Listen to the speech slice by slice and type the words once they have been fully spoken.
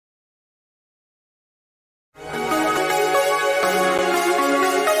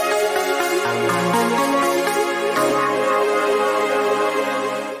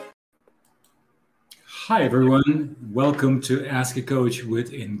Hi, everyone. Welcome to Ask a Coach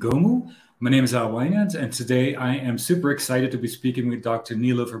with Ngomu. My name is Al Wynand, and today I am super excited to be speaking with Dr.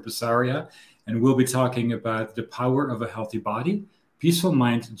 Nilofer Basaria, and we'll be talking about the power of a healthy body, peaceful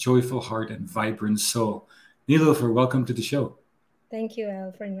mind, joyful heart, and vibrant soul. Nilofer, welcome to the show. Thank you,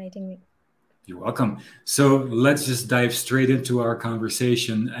 Al, for inviting me. You're welcome. So let's just dive straight into our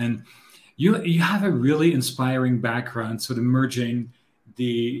conversation. And you have a really inspiring background, sort of merging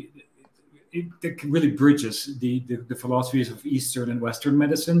the it really bridges the philosophies of Eastern and Western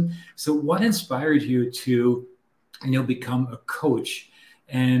medicine. So, what inspired you to, become a coach,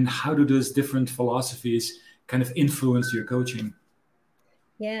 and how do those different philosophies kind of influence your coaching?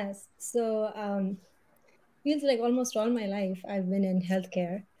 Yes, feels like almost all my life I've been in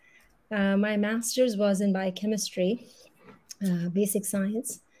healthcare. My master's was in biochemistry, basic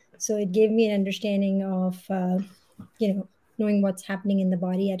science. So it gave me an understanding of, knowing what's happening in the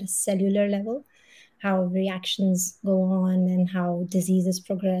body at a cellular level, how reactions go on and how diseases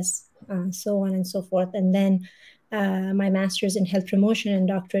progress, so on and so forth. And then my master's in health promotion and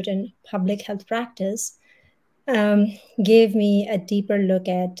doctorate in public health practice um, gave me a deeper look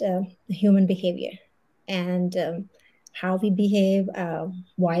at human behavior and how we behave,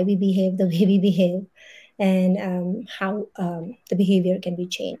 why we behave the way we behave, and how the behavior can be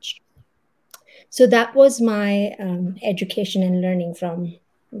changed. So that was my education and learning from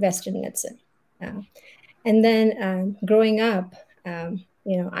Western medicine. Uh, and then growing up,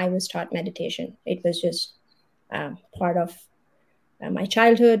 I was taught meditation. It was just part of my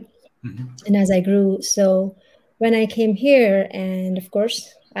childhood. Mhm. And as I grew, so when I came here, and of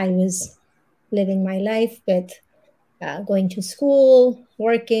course, I was living my life with going to school,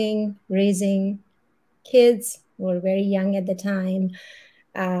 working, raising kids who were very young at the time,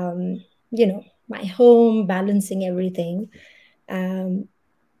 my home, balancing everything. Um,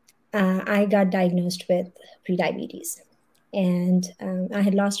 I got diagnosed with prediabetes. And I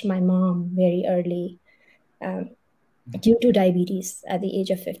had lost my mom very early um, due to diabetes at the age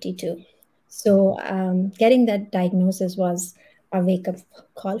of 52. So, getting that diagnosis was a wake up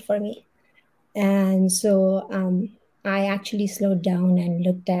call for me. And so, I actually slowed down and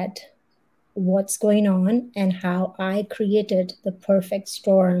looked at what's going on and how I created the perfect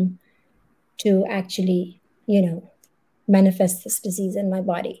storm to actually, manifest this disease in my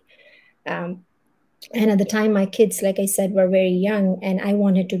body. Um, and at the time, my kids, like I said, were very young, and I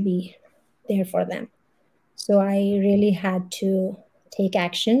wanted to be there for them. So I really had to take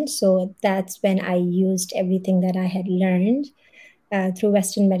action. So that's when I used everything that I had learned through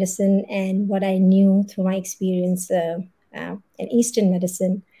Western medicine and what I knew through my experience in Eastern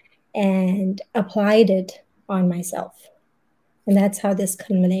medicine and applied it on myself. And that's how this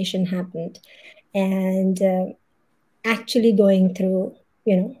culmination happened. And actually going through,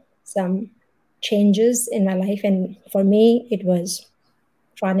 some changes in my life. And for me, it was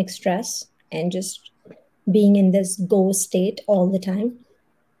chronic stress and just being in this go state all the time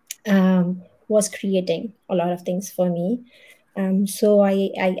was creating a lot of things for me. So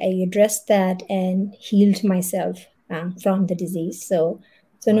I addressed that and healed myself from the disease. So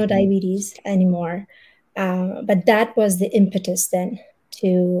no diabetes anymore. But that was the impetus then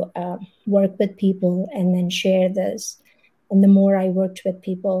to work with people and then share this. And the more I worked with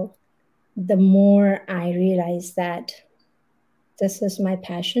people, the more I realized that this is my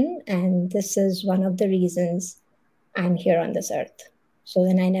passion and this is one of the reasons I'm here on this earth. So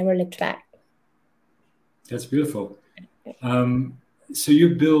then I never looked back. That's beautiful. Um, so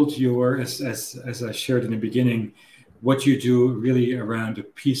you build your, as I shared in the beginning, what you do really around a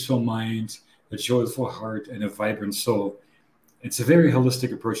peaceful mind, a joyful heart, and a vibrant soul. It's a very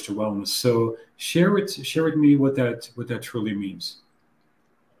holistic approach to wellness. So share with me what that truly means.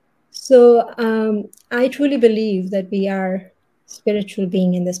 So I truly believe that we are spiritual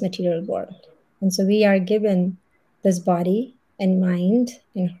being in this material world. And so we are given this body and mind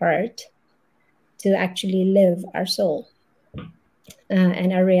and heart to actually live our soul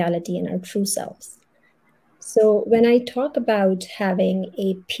and our reality and our true selves. So when I talk about having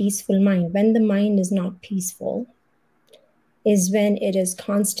a peaceful mind, when the mind is not peaceful, is when it is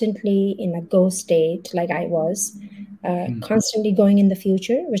constantly in a go state, like I was, constantly going in the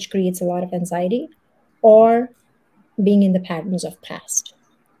future, which creates a lot of anxiety, or being in the patterns of past.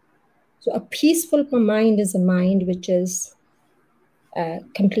 So a peaceful mind is a mind which is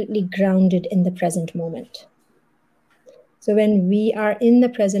completely grounded in the present moment. So when we are in the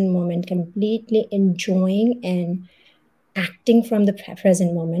present moment, completely enjoying and acting from the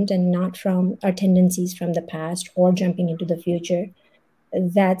present moment and not from our tendencies from the past or jumping into the future,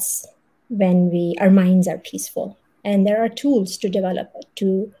 that's when we our minds are peaceful. And there are tools to develop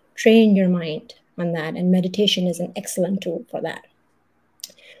to train your mind on that. And meditation is an excellent tool for that.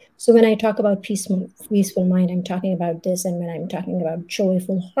 So when I talk about peaceful mind, I'm talking about this. And when I'm talking about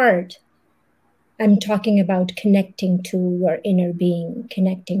joyful heart, I'm talking about connecting to your inner being,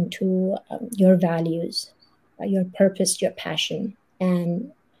 connecting to your values, your purpose, your passion,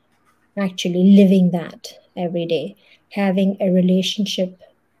 and actually living that every day, having a relationship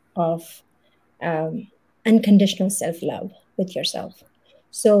of unconditional self-love with yourself.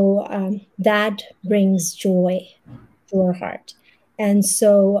 So that brings joy to our heart. And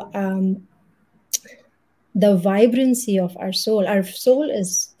so the vibrancy of our soul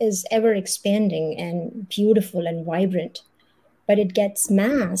is ever expanding and beautiful and vibrant, but it gets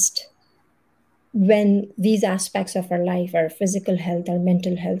masked when these aspects of our life, our physical health, our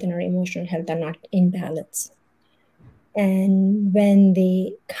mental health, and our emotional health are not in balance. And when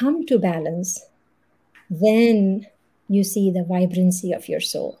they come to balance, then you see the vibrancy of your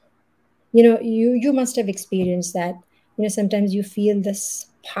soul. You must have experienced that. Sometimes you feel this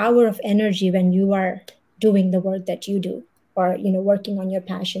power of energy when you are doing the work that you do, or working on your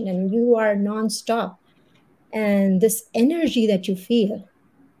passion, and you are nonstop. And this energy that you feel,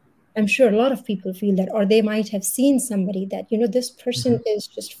 I'm sure a lot of people feel that, or they might have seen somebody that, this person is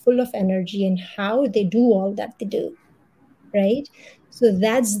just full of energy, and how they do all that they do, right? So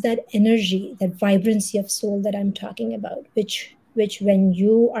that's that energy, that vibrancy of soul that I'm talking about, which when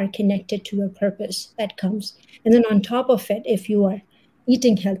you are connected to your purpose, that comes. And then on top of it, if you are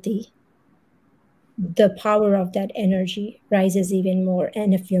eating healthy, the power of that energy rises even more.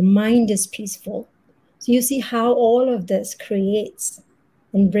 And if your mind is peaceful, so you see how all of this creates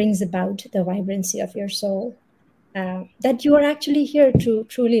and brings about the vibrancy of your soul, that you are actually here to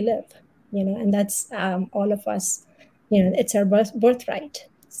truly live, and that's all of us, it's our birthright.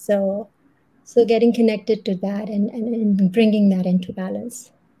 So getting connected to that and bringing that into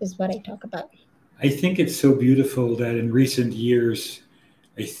balance is what I talk about. I think it's so beautiful that in recent years,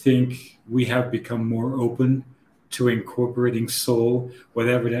 I think we have become more open to incorporating soul,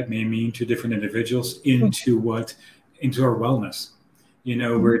 whatever that may mean to different individuals, into our wellness.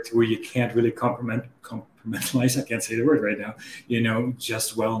 Where you can't really compartmentalize. I can't say the word right now.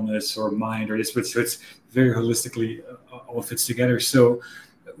 Just wellness or mind or this, but so it's very holistically all fits together. So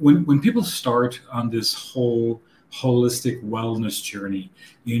when people start on this whole holistic wellness journey,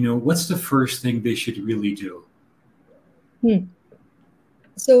 what's the first thing they should really do?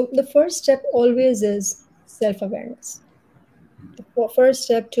 So the first step always is self-awareness. The first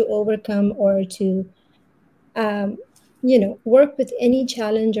step to overcome or to work with any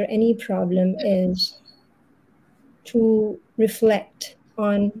challenge or any problem is to reflect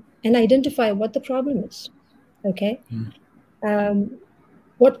on and identify what the problem is. Okay.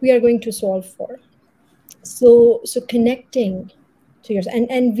 What we are going to solve for. So connecting to yourself,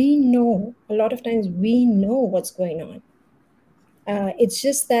 and we know a lot of times we know what's going on. It's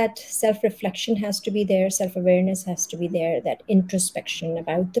just that self-reflection has to be there, self-awareness has to be there, that introspection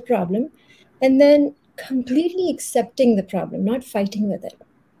about the problem, and then completely accepting the problem, not fighting with it.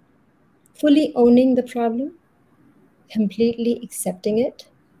 Fully owning the problem, completely accepting it,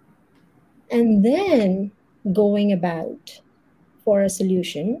 and then going about for a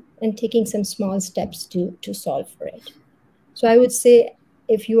solution and taking some small steps to solve for it. So I would say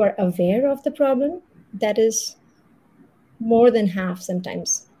if you are aware of the problem, that is more than half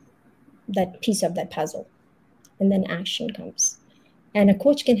sometimes that piece of that puzzle. And then action comes. And a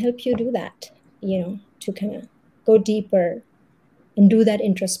coach can help you do that, to kind of go deeper and do that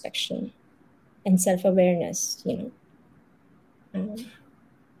introspection and self-awareness,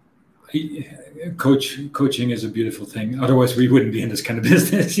 Coaching is a beautiful thing. Otherwise, we wouldn't be in this kind of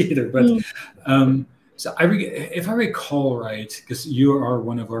business either. But so if I recall right, because you are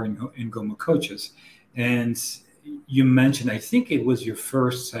one of our Ngoma coaches, and you mentioned, I think it was your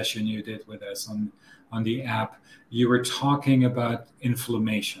first session you did with us on the app. You were talking about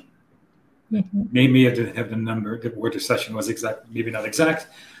inflammation. Maybe I didn't have the number, where the session was exact, maybe not exact,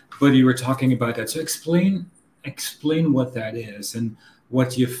 but you were talking about that. So explain what that is and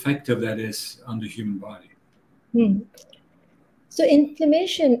what the effect of that is on the human body. So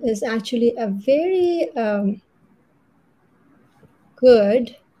inflammation is actually a very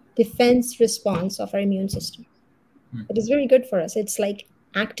good defense response of our immune system. It is very good for us. It's like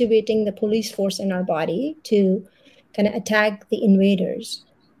activating the police force in our body to kind of attack the invaders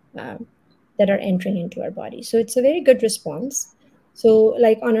that are entering into our body. So it's a very good response. So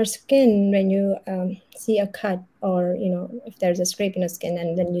like on our skin, when you see a cut, or if there's a scrape in the skin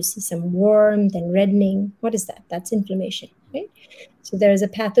and then you see some warmth and reddening, what is that? That's inflammation, right? So there is a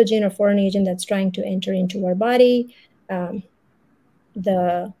pathogen or foreign agent that's trying to enter into our body.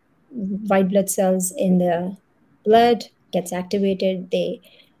 The white blood cells in the blood gets activated. They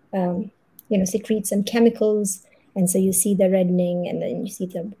secrete some chemicals, and so you see the reddening, and then you see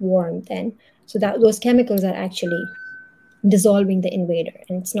the warmth, and so that those chemicals are actually dissolving the invader,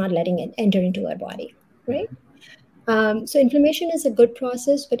 and it's not letting it enter into our body, right? So inflammation is a good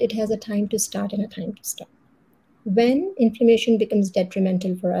process, but it has a time to start and a time to stop. When inflammation becomes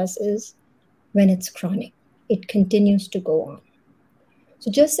detrimental for us is when it's chronic. It continues to go on.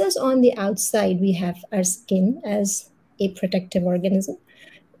 So just as on the outside we have our skin as a protective organism,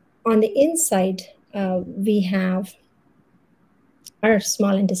 on the inside we have our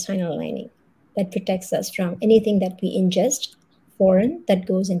small intestinal lining that protects us from anything that we ingest foreign that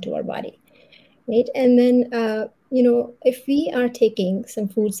goes into our body, right? And then if we are taking some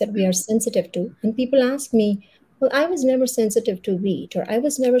foods that we are sensitive to, and people ask me, well, I was never sensitive to wheat, or I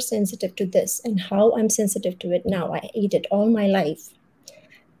was never sensitive to this, and how I'm sensitive to it now, I ate it all my life.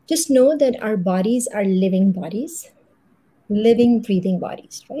 Just know that our bodies are living bodies, living, breathing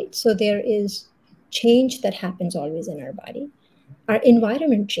bodies, right? So there is change that happens always in our body. Our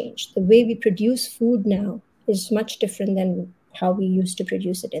environment changed. The way we produce food now is much different than how we used to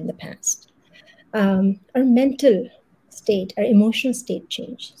produce it in the past. Our mental state, our emotional state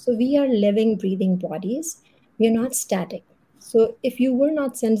changed. So we are living, breathing bodies. We are not static. So if you were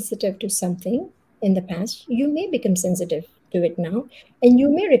not sensitive to something in the past, you may become sensitive to it now, and you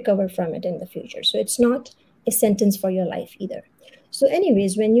may recover from it in the future. So it's not a sentence for your life either. So,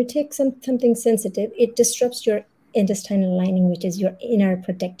 anyways, when you take something sensitive, it disrupts your intestinal lining, which is your inner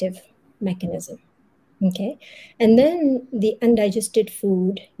protective mechanism. Okay. And then the undigested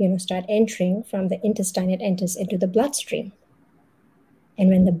food, start entering from the intestine, it enters into the bloodstream. And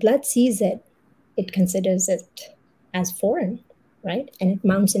when the blood sees it, it considers it as foreign, right? And it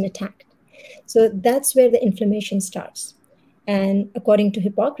mounts an attack. So that's where the inflammation starts. And according to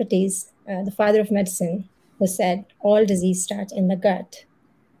Hippocrates, the father of medicine, who said all disease starts in the gut,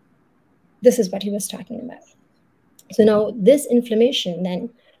 this is what he was talking about. So now this inflammation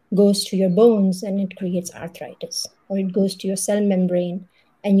then goes to your bones and it creates arthritis, or it goes to your cell membrane,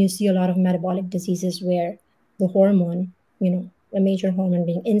 and you see a lot of metabolic diseases where the hormone, a major hormone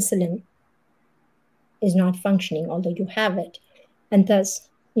being insulin, is not functioning, although you have it. And thus,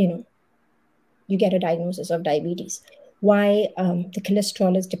 you get a diagnosis of diabetes. Why the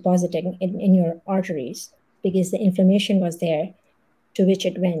cholesterol is depositing in your arteries? Because the inflammation was there to which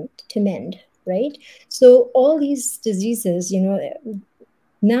it went to mend, right? So all these diseases,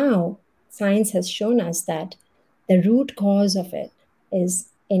 now science has shown us that the root cause of it is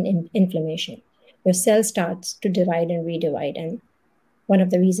in inflammation. Your cell starts to divide and redivide, and one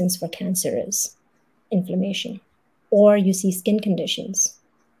of the reasons for cancer is inflammation. Or you see skin conditions,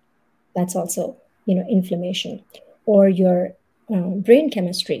 that's also inflammation. Or your brain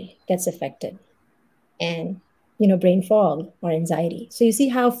chemistry gets affected, and brain fog or anxiety. So you see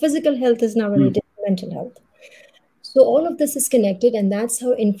how physical health is now related to mental health. So all of this is connected, and that's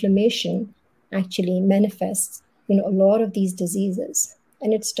how inflammation actually manifests, a lot of these diseases.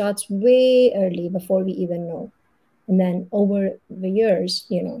 And it starts way early before we even know. And then over the years,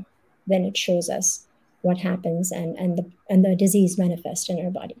 then it shows us what happens, and the disease manifests in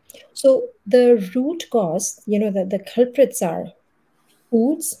our body. So the root cause, the culprits are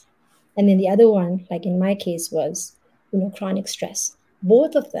foods, and then the other one, like in my case, was chronic stress.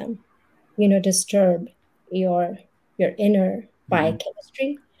 Both of them disturb your inner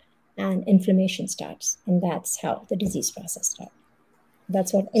biochemistry, and inflammation starts, and that's how the disease process starts.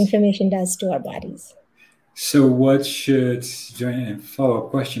 That's what inflammation does to our bodies. So what should,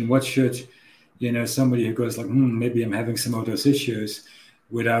 follow-up question, what should, somebody who goes like, maybe I'm having some of those issues,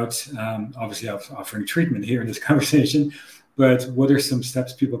 without obviously offering treatment here in this conversation, but what are some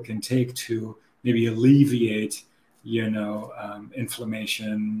steps people can take to maybe alleviate,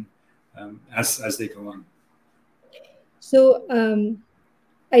 inflammation as they go on? So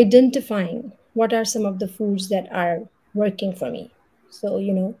identifying what are some of the foods that are working for me. So,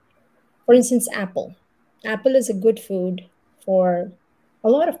 for instance, apple. Apple is a good food for a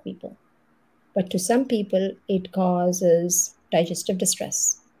lot of people, but to some people, it causes digestive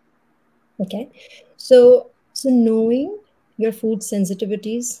distress. Okay, so knowing your food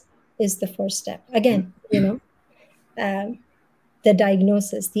sensitivities is the first step. Again, the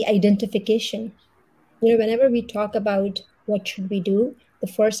diagnosis, the identification. Whenever we talk about what should we do, the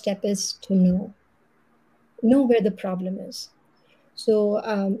first step is to know where the problem is. So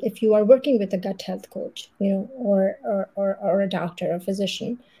if you are working with a gut health coach, or a doctor or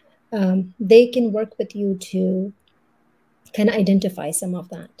physician, they can work with you to kind of identify some of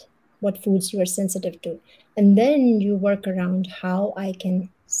that, what foods you are sensitive to. And then you work around how I can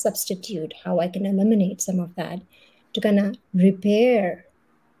substitute, how I can eliminate some of that to kind of repair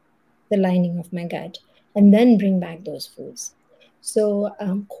the lining of my gut and then bring back those foods. So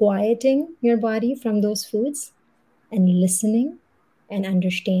quieting your body from those foods and listening and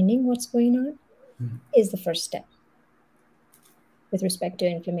understanding what's going on is the first step with respect to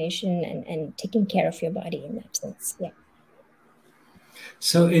inflammation and taking care of your body in that sense. Yeah.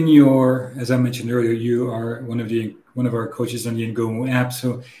 So in your, as I mentioned earlier, you are one of our coaches on the Ngomu app.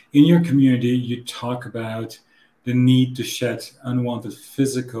 So in your community, you talk about the need to shed unwanted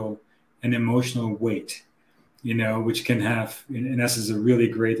physical and emotional weight, which can have, in essence, a really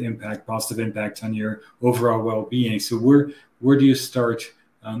great impact, positive impact on your overall well-being. So where do you start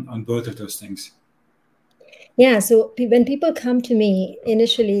on both of those things? Yeah. So when people come to me,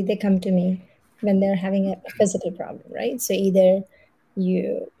 initially they come to me when they're having a physical problem, right? So either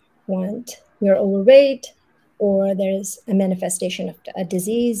you're overweight, or there's a manifestation of a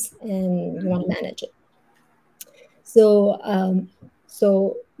disease and you want to manage it. So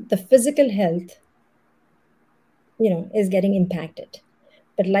the physical health, is getting impacted.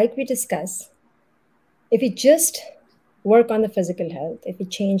 But like we discussed, if you just work on the physical health, if you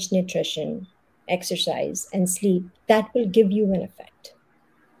change nutrition, exercise, and sleep, that will give you an effect.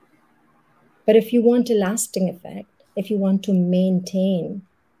 But if you want a lasting effect, if you want to maintain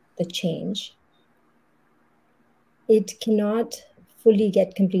the change, it cannot fully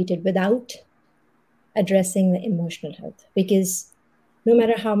get completed without addressing the emotional health. Because no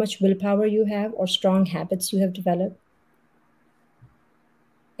matter how much willpower you have or strong habits you have developed,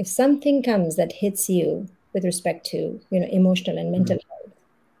 if something comes that hits you with respect to emotional and mental health,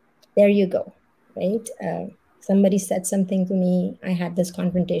 there you go, right? Somebody said something to me, I had this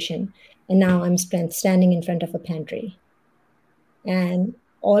confrontation, and now I'm standing in front of a pantry, and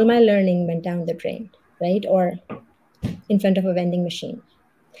all my learning went down the drain, right? Or in front of a vending machine.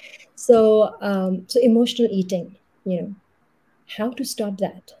 So emotional eating, how to stop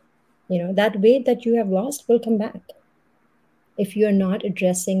that? That weight that you have lost will come back if you're not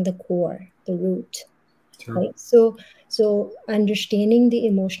addressing the core, the root. Sure. Right? So understanding the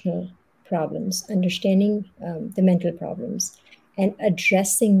emotional problems, understanding the mental problems, and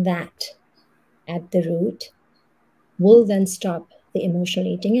addressing that at the root will then stop the emotional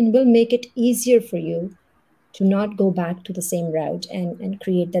eating and will make it easier for you to not go back to the same route and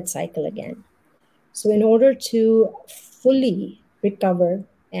create that cycle again. So in order to fully recover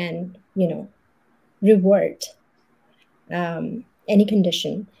and, revert any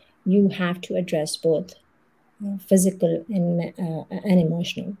condition, you have to address both physical and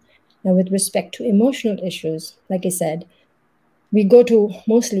emotional. Now, with respect to emotional issues, like I said, we go to,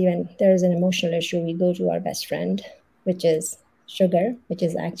 mostly when there is an emotional issue, we go to our best friend, which is sugar, which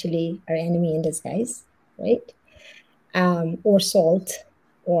is actually our enemy in disguise, right? Or salt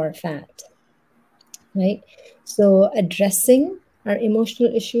or fat, right? So addressing our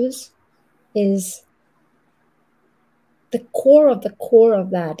emotional issues is the core of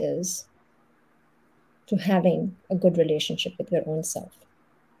that is to having a good relationship with your own self.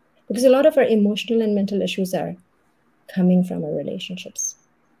 Because a lot of our emotional and mental issues are coming from our relationships,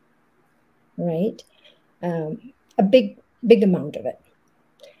 right? A big amount of it.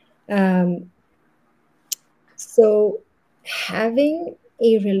 So having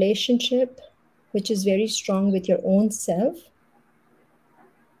a relationship which is very strong with your own self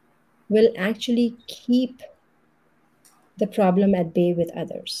will actually keep the problem at bay with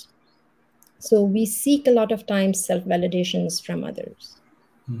others. So we seek a lot of times self-validations from others.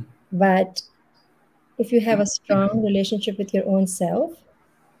 But if you have a strong relationship with your own self,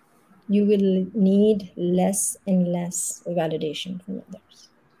 you will need less and less validation from others.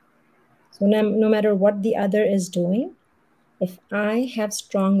 So no matter what the other is doing, if I have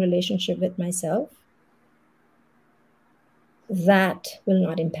strong relationship with myself, that will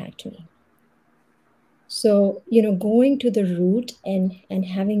not impact me. So, going to the root and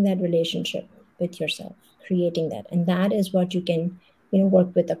having that relationship with yourself, creating that. And that is what you can,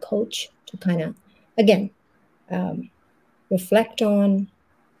 work with a coach to kind of, again, reflect on,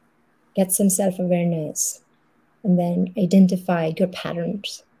 get some self-awareness, and then identify your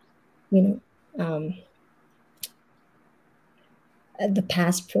patterns, the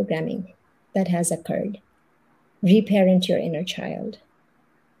past programming that has occurred, reparent your inner child.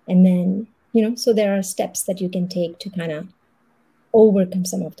 And then, so there are steps that you can take to kind of overcome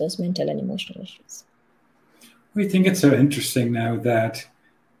some of those mental and emotional issues. We think it's so interesting now that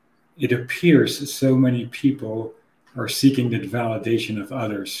it appears so many people are seeking the validation of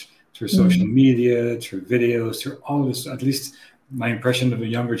others through social media, through videos, through all this. At least my impression of the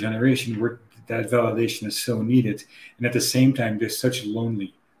younger generation, where that validation is so needed. And at the same time, they're such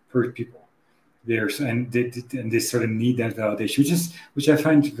lonely hurt people. And they sort of need that validation, which I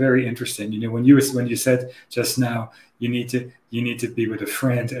find very interesting. When you said just now you need to be with a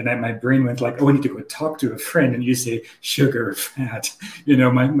friend, and my brain went like, oh, I need to go talk to a friend, and you say sugar or fat.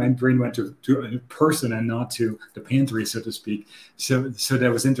 My brain went to a person and not to the pantry, so to speak. So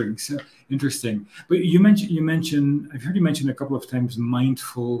that was interesting. But you mentioned I've heard you mention a couple of times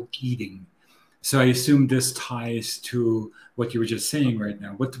mindful eating. So I assume this ties to what you were just saying right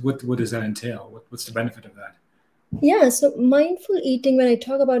now. What does that entail? What's the benefit of that? Yeah, so mindful eating, when I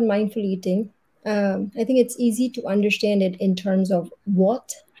talk about mindful eating, I think it's easy to understand it in terms of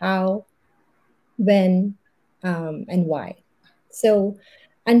what, how, when, and why. So,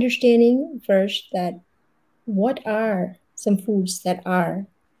 understanding first that what are some foods that are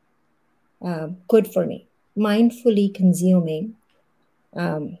good for me, mindfully consuming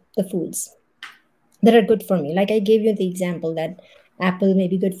the foods that are good for me. Like I gave you the example that apple may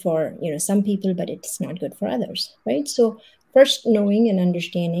be good for some people, but it's not good for others, right? So first knowing and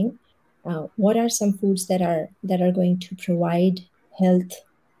understanding what are some foods that are going to provide health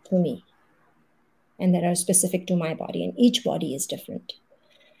to me and that are specific to my body, and each body is different.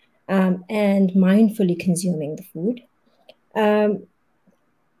 And mindfully consuming the food.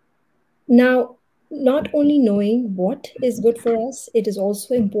 Now, not only knowing what is good for us, it is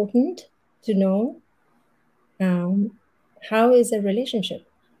also important to know how is a relationship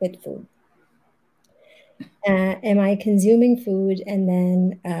with food. Am I consuming food and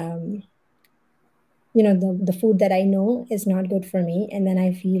then the food that I know is not good for me, and then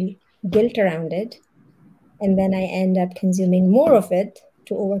I feel guilt around it, and then I end up consuming more of it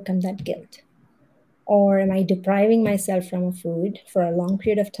to overcome that guilt? Or am I depriving myself from a food for a long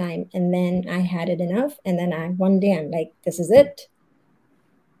period of time, and then I had it enough, and then one day I'm like, this is it,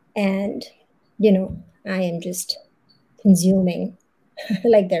 and I am just consuming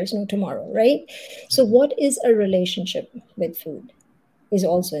like there's no tomorrow, right? So what is a relationship with food is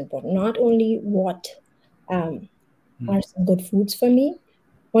also important. Not only what are some good foods for me,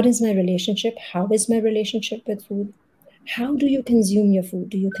 what is my relationship, how is my relationship with food, how do you consume your food?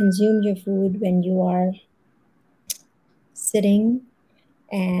 Do you consume your food when you are sitting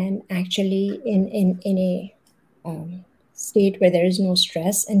and actually in a state where there is no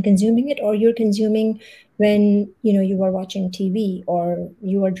stress and consuming it, or you're consuming when you are watching TV or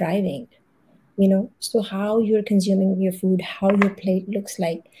you are driving? So how you're consuming your food, how your plate looks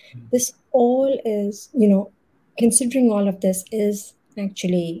like, this all is, considering all of this is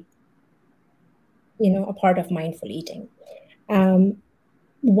actually a part of mindful eating.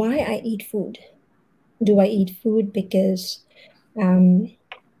 Why I eat food? Do I eat food because there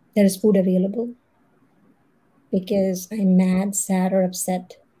is food available, because I'm mad, sad, or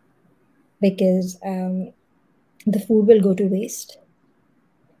upset, because the food will go to waste?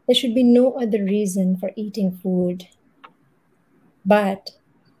 There should be no other reason for eating food but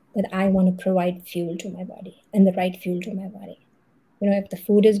that I want to provide fuel to my body, and the right fuel to my body. If the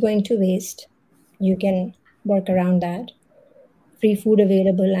food is going to waste, you can work around that. Free food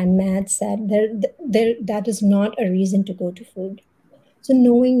available, I'm mad, sad. That is not a reason to go to food. So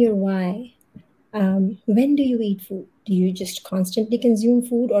knowing your why. When do you eat food? Do you just constantly consume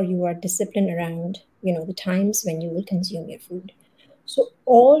food, or you are disciplined around the times when you will consume your food? So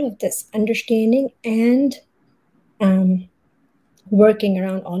all of this understanding and working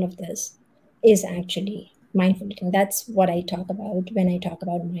around all of this is actually mindful eating. That's what I talk about when I talk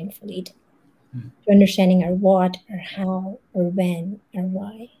about mindful eating. To understanding our what, or how, or when, or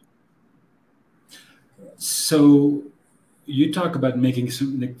why. So you talk about making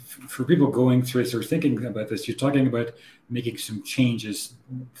some, like, for people going through this or thinking about this, you're talking about making some changes,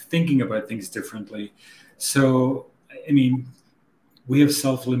 thinking about things differently. So, I mean, we have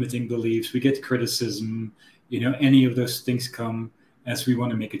self-limiting beliefs, we get criticism, any of those things come as we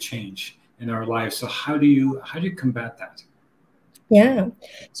want to make a change in our lives. So how do you combat that? Yeah.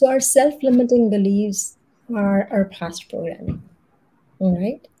 So our self-limiting beliefs are our past programming. All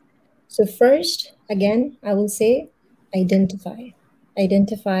right. So first, again, I will say identify.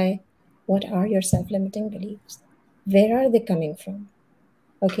 Identify what are your self-limiting beliefs. Where are they coming from?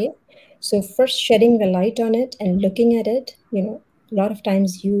 Okay. So first shedding the light on it and looking at it, a lot of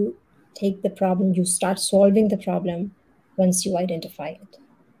times you take the problem, you start solving the problem once you identify it.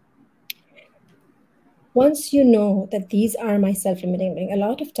 Once you know that these are my self-limiting beliefs, a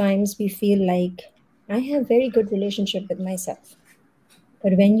lot of times we feel like I have very good relationship with myself.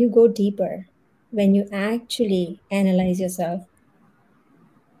 But when you go deeper, when you actually analyze yourself,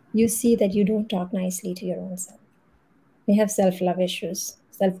 you see that you don't talk nicely to your own self. You have self-love issues,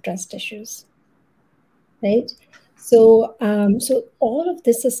 self-trust issues, right? So all of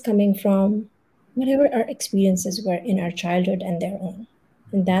this is coming from whatever our experiences were in our childhood and their own.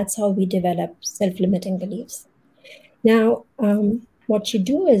 And that's how we develop self-limiting beliefs. Now, what you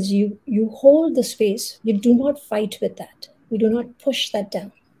do is you hold the space. You do not fight with that. You do not push that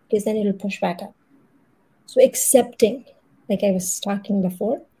down, because then it'll push back up. So accepting, like I was talking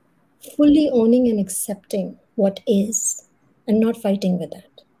before, fully owning and accepting what is, and not fighting with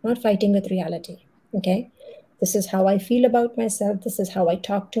that, not fighting with reality. Okay, this is how I feel about myself. This is how I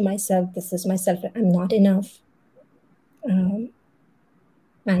talk to myself. This is myself. I'm not enough. I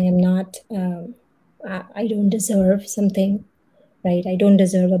am not. I don't deserve something, right? I don't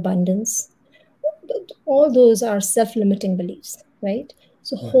deserve abundance. All those are self-limiting beliefs, right?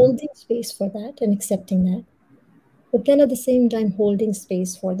 So holding space for that and accepting that, but then at the same time holding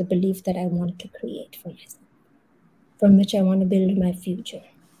space for the belief that I want to create for myself, from which I want to build my future.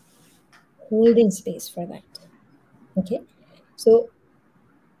 Holding space for that. Okay. So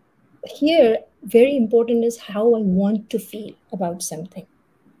here, very important is how I want to feel about something.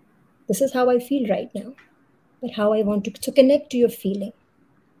 This is how I feel right now, but how I want to connect to your feeling,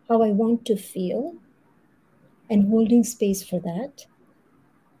 how I want to feel, and holding space for that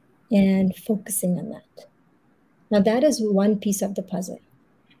and focusing on that. Now, that is one piece of the puzzle.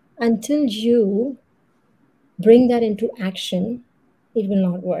 Until you bring that into action, it will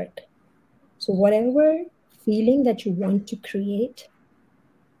not work. So, whatever feeling that you want to create,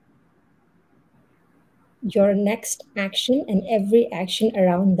 your next action and every action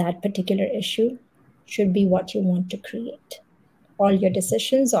around that particular issue should be what you want to create. All your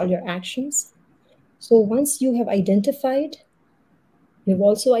decisions, all your actions. So, once you have identified, you've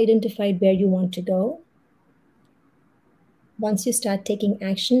also identified where you want to go. Once you start taking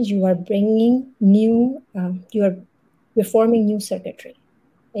actions, you are bringing new, you're forming new circuitry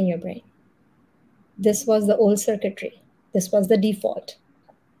in your brain. This was the old circuitry. This was the default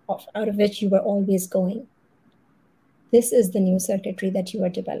out of which you were always going. This is the new circuitry that you are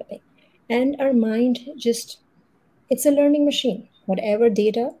developing. And our mind it's a learning machine. Whatever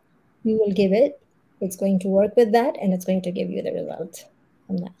data you will give it, it's going to work with that, and it's going to give you the result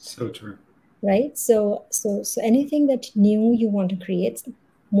from that. So true. Right? So anything that new you want to create,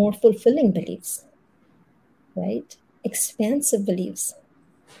 more fulfilling beliefs, right? Expansive beliefs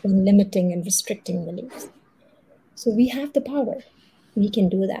than limiting and restricting beliefs. So we have the power. We can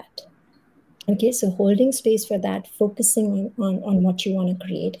do that. Okay, so holding space for that, focusing on what you want to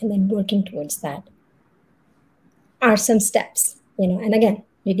create, and then working towards that are some steps, and again,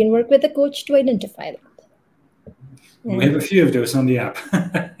 you can work with a coach to identify that. We have a few of those on the app.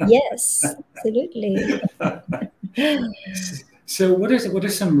 Yes, absolutely. So what are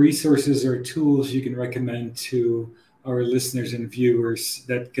some resources or tools you can recommend to our listeners and viewers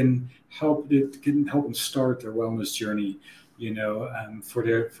that can help them start their wellness journey, for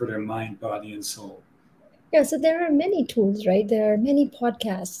their mind, body, and soul? Yeah, so there are many tools, right? There are many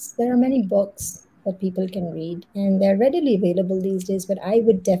podcasts, there are many books that people can read, and they're readily available these days. But I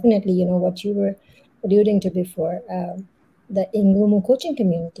would definitely, what you were alluding to before, the Ingumu coaching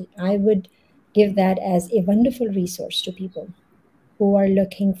community, I would give that as a wonderful resource to people who are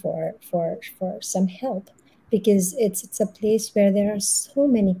looking for some help, because it's a place where there are so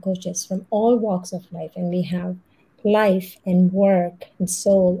many coaches from all walks of life, and we have life and work and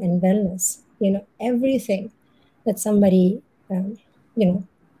soul and wellness, everything that somebody can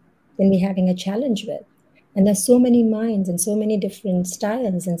be having a challenge with. And there's so many minds and so many different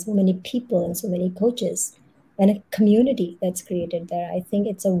styles and so many people and so many coaches and a community that's created there. I think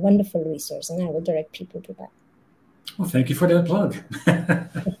it's a wonderful resource, and I will direct people to that. Well, thank you for that plug.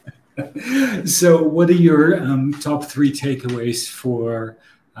 So, what are your top 3 takeaways for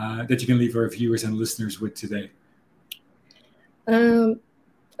that you can leave our viewers and listeners with today? I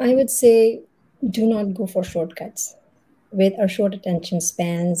would say, do not go for shortcuts. With our short attention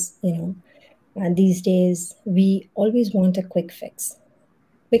spans, these days we always want a quick fix.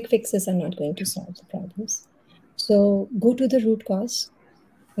 Quick fixes are not going to solve the problems. So go to the root cause.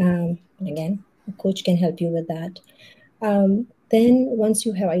 And again, a coach can help you with that. Then once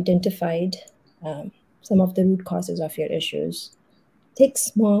you have identified some of the root causes of your issues, take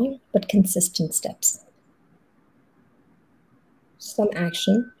small but consistent steps. Some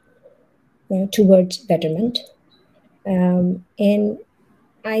action towards betterment. And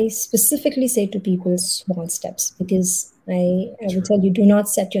I specifically say to people small steps, because I will tell you, do not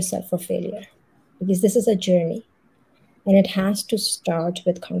set yourself for failure, because this is a journey and it has to start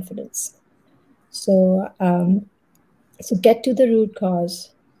with confidence. So, so get to the root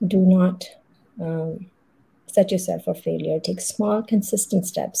cause. Do not set yourself for failure. Take small, consistent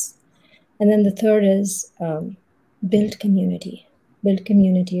steps. And then the third is build community. Build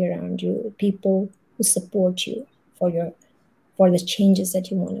community around you, people who support you for your for the changes that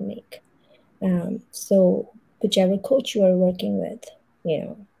you want to make. So whichever coach you are working with,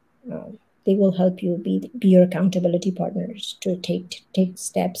 you know, they will help you be your accountability partners to take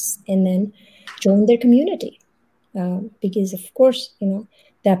steps and then join their community. Because of course,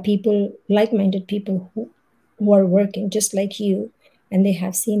 there are people, like-minded people who are working just like you, and they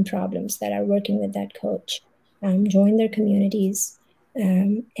have same problems that are working with that coach. Join their communities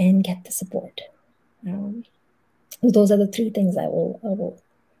and get the support. Um, those are the three things I will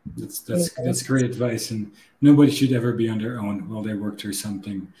That's great advice, and nobody should ever be on their own while they work through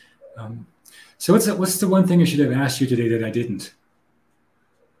something. Um, so what's the one thing I should have asked you today that I didn't?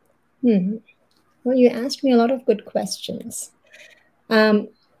 Well, you asked me a lot of good questions.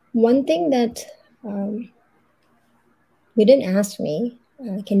 One thing that you didn't ask me,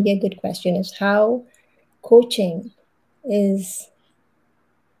 can be a good question, is how coaching is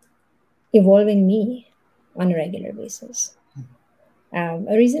evolving me on a regular basis.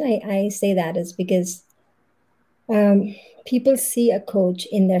 A reason I say that is because people see a coach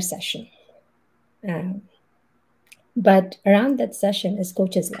in their session. But around that session is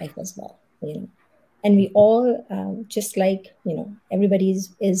coach's life as well, and we all, just like, everybody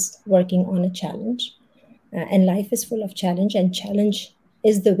is working on a challenge, and life is full of challenge, and challenge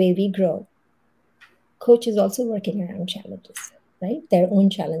is the way we grow. Coach is also working around challenges, right? Their own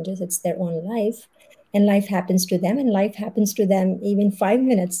challenges, it's their own life, and life happens to them, and life happens to them even 5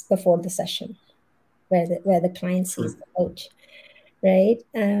 minutes before the session, where the client sees the coach, right?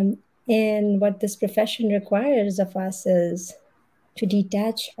 And what this profession requires of us is to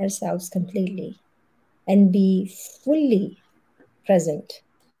detach ourselves completely and be fully present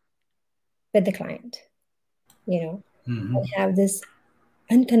with the client, and have this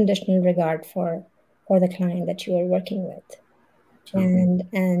unconditional regard for the client that you are working with. And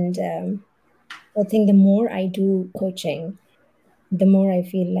I think the more I do coaching, the more I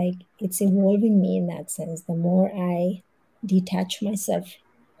feel like it's evolving me in that sense. The more I detach myself,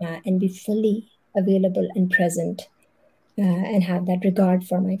 and be fully available and present, and have that regard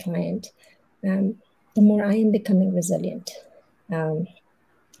for my client, the more I am becoming resilient. And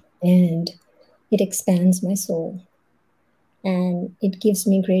it expands my soul, and it gives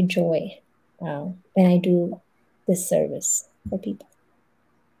me great joy when I do this service for people.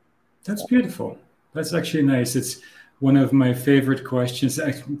 That's beautiful. That's actually nice. It's one of my favorite questions.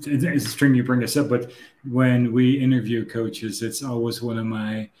 It's a string you bring this up, but when we interview coaches, it's always one of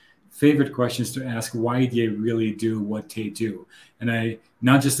my favorite questions to ask. Why do they really do what they do? And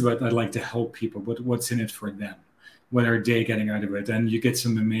not just about I'd like to help people, but what's in it for them? What are they getting out of it? And you get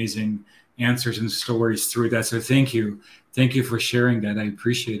some amazing answers and stories through that. So thank you for sharing that. I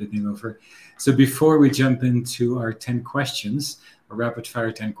appreciate it, Nilofer. So before we jump into our 10 questions, rapid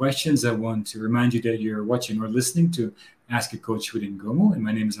fire 10 questions, I want to remind you that you're watching or listening to Ask a Coach with Ngomo, and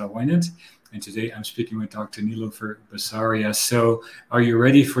my name is Al Wynand, and today I'm speaking with Dr. Nilofer Basaria. So are you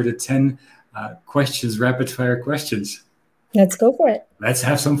ready for the 10 questions, rapid fire questions? Let's go for it. Let's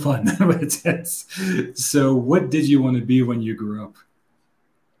have some fun. So what did you want to be when you grew up?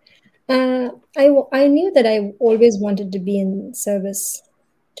 I knew that I always wanted to be in service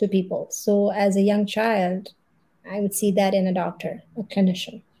to people. So as a young child, I would see that in a doctor, a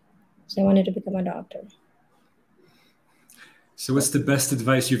clinician. So I wanted to become a doctor. So what's the best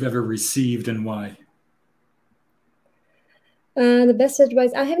advice you've ever received, and why? The best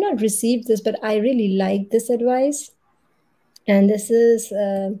advice, I have not received this, but I really like this advice. And this is,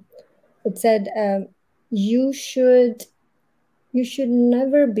 it said, you should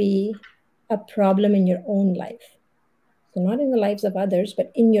never be a problem in your own life. So not in the lives of others,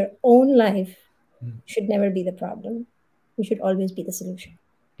 but in your own life, you should never be the problem. You should always be the solution.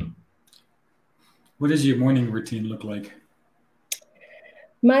 What does your morning routine look like?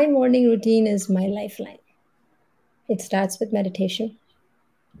 My morning routine is my lifeline. It starts with meditation.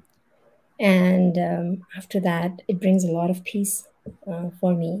 And after that, it brings a lot of peace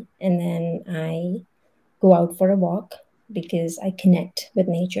for me. And then I go out for a walk because I connect with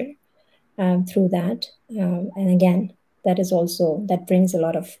nature through that. And again, that brings a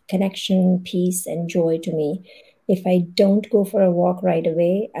lot of connection, peace, and joy to me. If I don't go for a walk right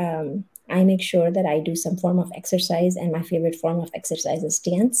away, I make sure that I do some form of exercise, and my favorite form of exercise is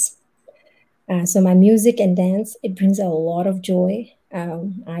dance. So my music and dance, it brings a lot of joy.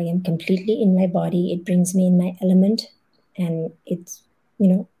 I am completely in my body. It brings me in my element, and it's,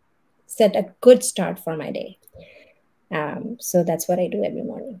 set a good start for my day. So that's what I do every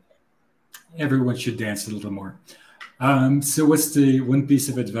morning. Everyone should dance a little more. So what's the one piece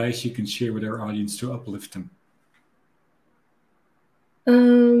of advice you can share with our audience to uplift them?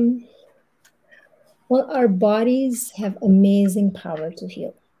 Um, well, our bodies have amazing power to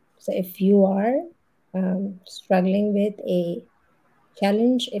heal. So if you are struggling with a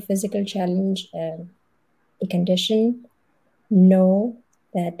challenge, a physical challenge, a condition, know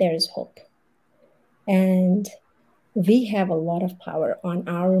that there is hope. And we have a lot of power on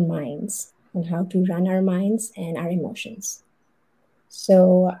our minds and how to run our minds and our emotions.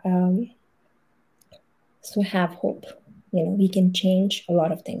 So, so have hope. You know, we can change a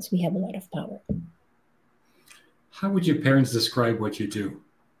lot of things. We have a lot of power. How would your parents describe what you do?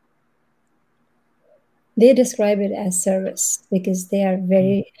 They describe it as service because they are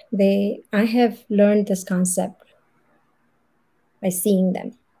I have learned this concept by seeing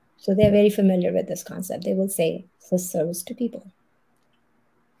them. So they're very familiar with this concept. They will say it's a service to people.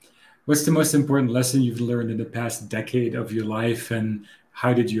 What's the most important lesson you've learned in the past decade of your life, and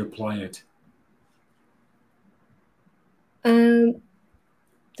how did you apply it? The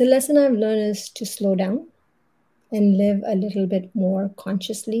lesson I've learned is to slow down and live a little bit more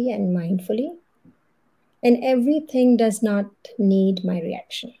consciously and mindfully. And everything does not need my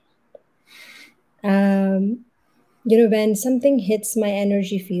reaction. When something hits my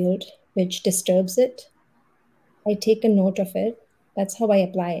energy field, which disturbs it, I take a note of it. That's how I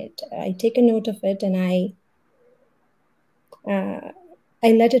apply it. I take a note of it and I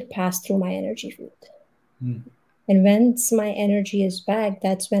let it pass through my energy field. And once my energy is back,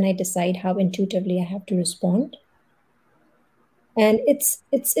 that's when I decide how intuitively I have to respond. And it's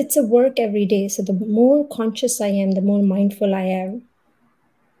a work every day. So the more conscious I am, the more mindful I am,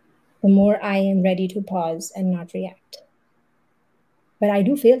 the more I am ready to pause and not react. But I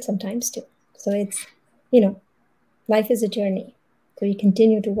do fail sometimes too. So it's, life is a journey. So you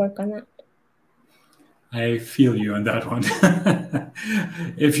continue to work on that. I feel you on that one.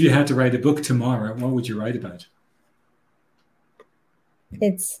 If you had to write a book tomorrow, what would you write about?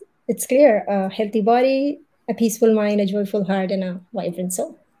 It's clear. A healthy body, a peaceful mind, a joyful heart, and a vibrant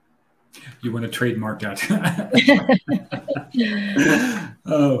soul. You want to trademark that.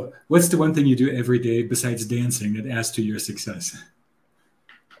 Oh, what's the one thing you do every day besides dancing that adds to your success?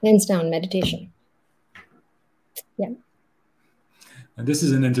 Hands down, meditation. Yeah. And this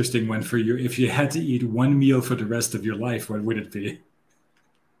is an interesting one for you. If you had to eat one meal for the rest of your life, what would it be?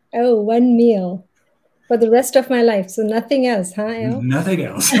 Oh, one meal for the rest of my life. So nothing else, huh? Nothing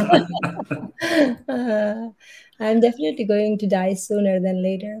else. I'm definitely going to die sooner than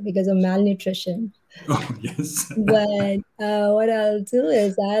later because of malnutrition. Oh, yes. But what I'll do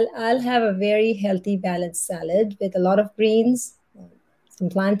is I'll have a very healthy, balanced salad with a lot of greens, some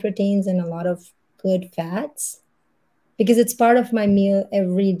plant proteins, and a lot of good fats because it's part of my meal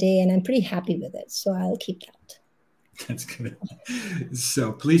every day and I'm pretty happy with it. So I'll keep that. That's good.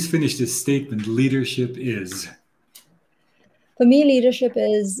 So please finish this statement. Leadership is? For me, leadership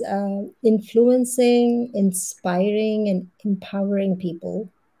is influencing, inspiring, and empowering people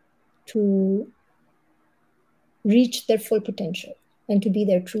to reach their full potential and to be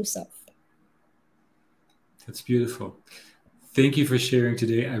their true self. That's beautiful. Thank you for sharing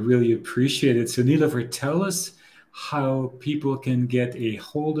today. I really appreciate it. So Nilofer, tell us how people can get a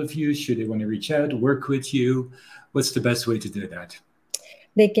hold of you. Should they want to reach out, work with you? What's the best way to do that?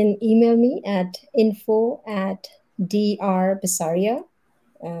 They can email me at info@drbasaria,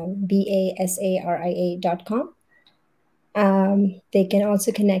 basaria.com. They can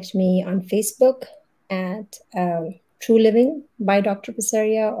also connect me on Facebook at True Living by Dr.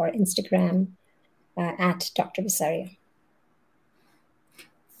 Basaria or Instagram at Dr. Basaria.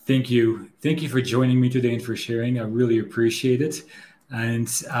 Thank you. Thank you for joining me today and for sharing. I really appreciate it. And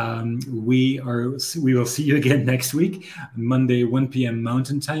we will see you again next week, Monday, 1 p.m.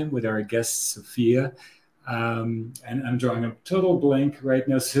 Mountain Time, with our guest, Sophia. And I'm drawing a total blank right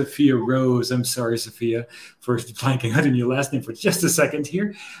now. Sophia Rose. I'm sorry, Sophia, for blanking out on your last name for just a second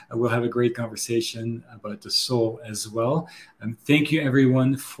here. We'll have a great conversation about the soul as well. And thank you,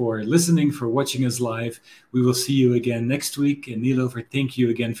 everyone, for listening, for watching us live. We will see you again next week. And Nilofer, thank you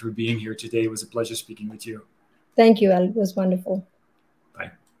again for being here today. It was a pleasure speaking with you. Thank you, Al. It was wonderful.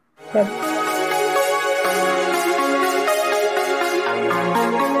 Bye. Bye.